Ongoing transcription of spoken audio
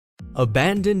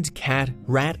Abandoned cat,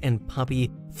 rat, and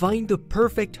puppy find the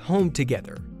perfect home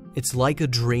together. It's like a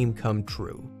dream come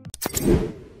true.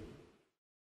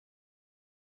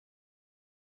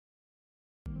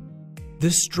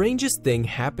 The strangest thing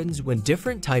happens when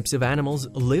different types of animals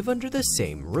live under the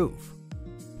same roof.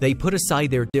 They put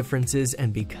aside their differences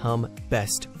and become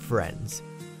best friends.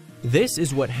 This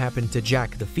is what happened to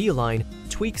Jack the feline,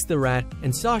 Tweaks the rat,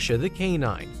 and Sasha the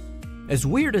canine. As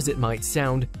weird as it might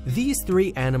sound, these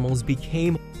three animals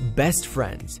became best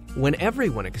friends when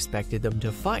everyone expected them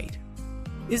to fight.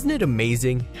 Isn't it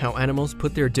amazing how animals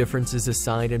put their differences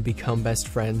aside and become best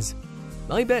friends?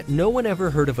 I bet no one ever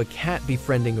heard of a cat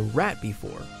befriending a rat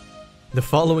before. The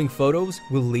following photos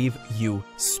will leave you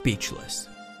speechless.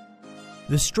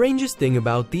 The strangest thing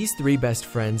about these three best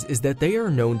friends is that they are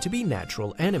known to be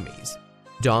natural enemies.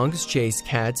 Dogs chase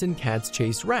cats and cats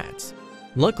chase rats.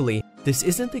 Luckily, this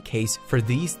isn't the case for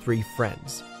these three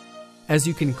friends. As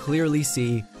you can clearly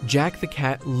see, Jack the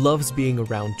cat loves being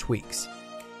around Tweaks.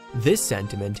 This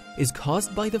sentiment is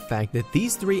caused by the fact that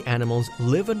these three animals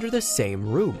live under the same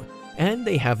room, and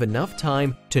they have enough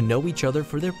time to know each other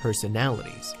for their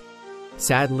personalities.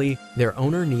 Sadly, their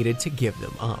owner needed to give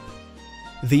them up.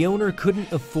 The owner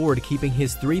couldn't afford keeping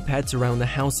his three pets around the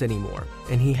house anymore,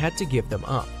 and he had to give them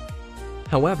up.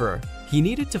 However, he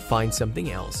needed to find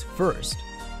something else first.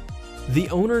 The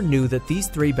owner knew that these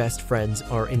three best friends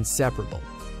are inseparable.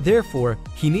 Therefore,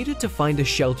 he needed to find a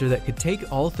shelter that could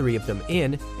take all three of them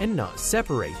in and not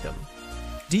separate them.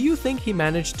 Do you think he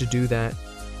managed to do that?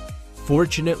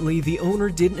 Fortunately, the owner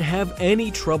didn't have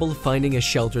any trouble finding a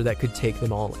shelter that could take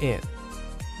them all in.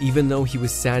 Even though he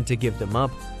was sad to give them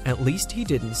up, at least he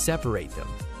didn't separate them.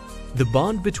 The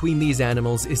bond between these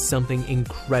animals is something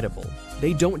incredible.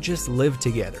 They don't just live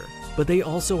together, but they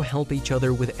also help each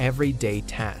other with everyday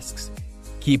tasks.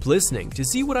 Keep listening to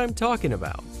see what I'm talking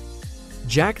about.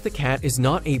 Jack the cat is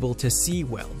not able to see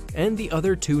well, and the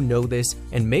other two know this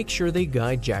and make sure they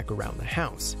guide Jack around the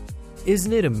house.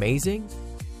 Isn't it amazing?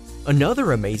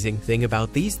 Another amazing thing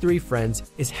about these three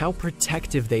friends is how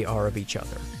protective they are of each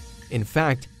other. In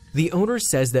fact, the owner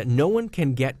says that no one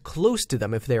can get close to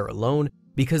them if they're alone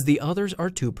because the others are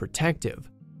too protective.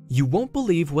 You won't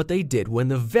believe what they did when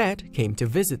the vet came to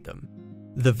visit them.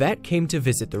 The vet came to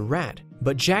visit the rat,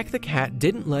 but Jack the cat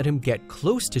didn't let him get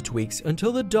close to Tweaks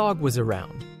until the dog was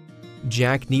around.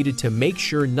 Jack needed to make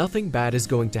sure nothing bad is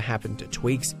going to happen to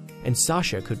Tweaks, and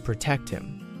Sasha could protect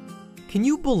him. Can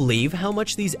you believe how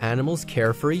much these animals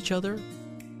care for each other?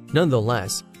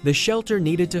 Nonetheless, the shelter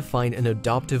needed to find an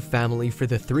adoptive family for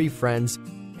the three friends,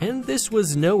 and this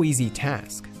was no easy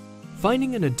task.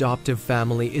 Finding an adoptive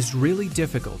family is really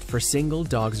difficult for single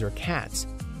dogs or cats,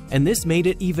 and this made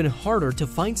it even harder to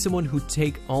find someone who'd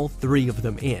take all three of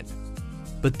them in.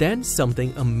 But then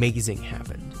something amazing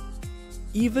happened.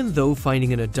 Even though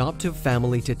finding an adoptive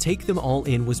family to take them all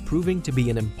in was proving to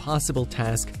be an impossible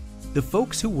task, the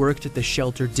folks who worked at the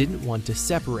shelter didn't want to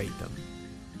separate them.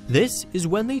 This is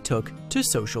when they took to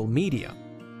social media.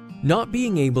 Not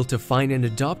being able to find an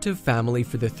adoptive family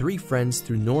for the three friends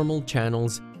through normal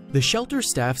channels, the shelter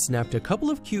staff snapped a couple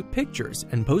of cute pictures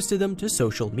and posted them to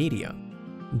social media.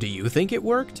 Do you think it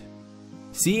worked?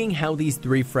 Seeing how these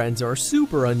three friends are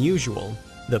super unusual,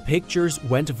 the pictures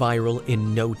went viral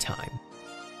in no time.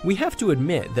 We have to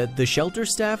admit that the shelter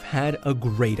staff had a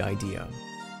great idea.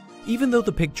 Even though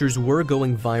the pictures were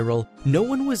going viral, no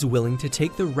one was willing to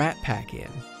take the rat pack in.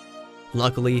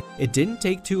 Luckily, it didn't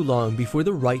take too long before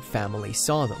the right family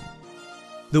saw them.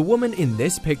 The woman in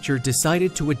this picture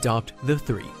decided to adopt the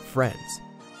three friends.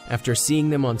 After seeing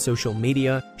them on social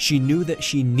media, she knew that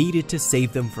she needed to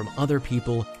save them from other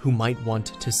people who might want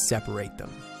to separate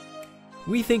them.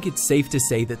 We think it's safe to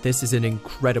say that this is an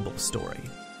incredible story.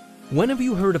 When have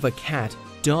you heard of a cat,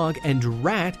 dog, and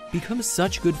rat become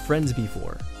such good friends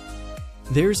before?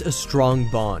 There's a strong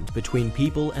bond between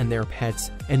people and their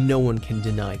pets, and no one can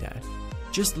deny that.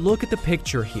 Just look at the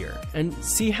picture here and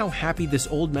see how happy this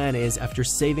old man is after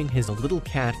saving his little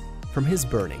cat from his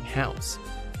burning house.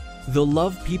 The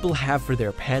love people have for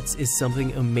their pets is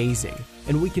something amazing,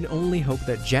 and we can only hope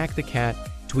that Jack the cat,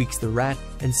 Tweaks the rat,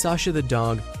 and Sasha the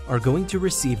dog are going to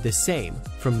receive the same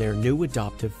from their new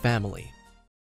adoptive family.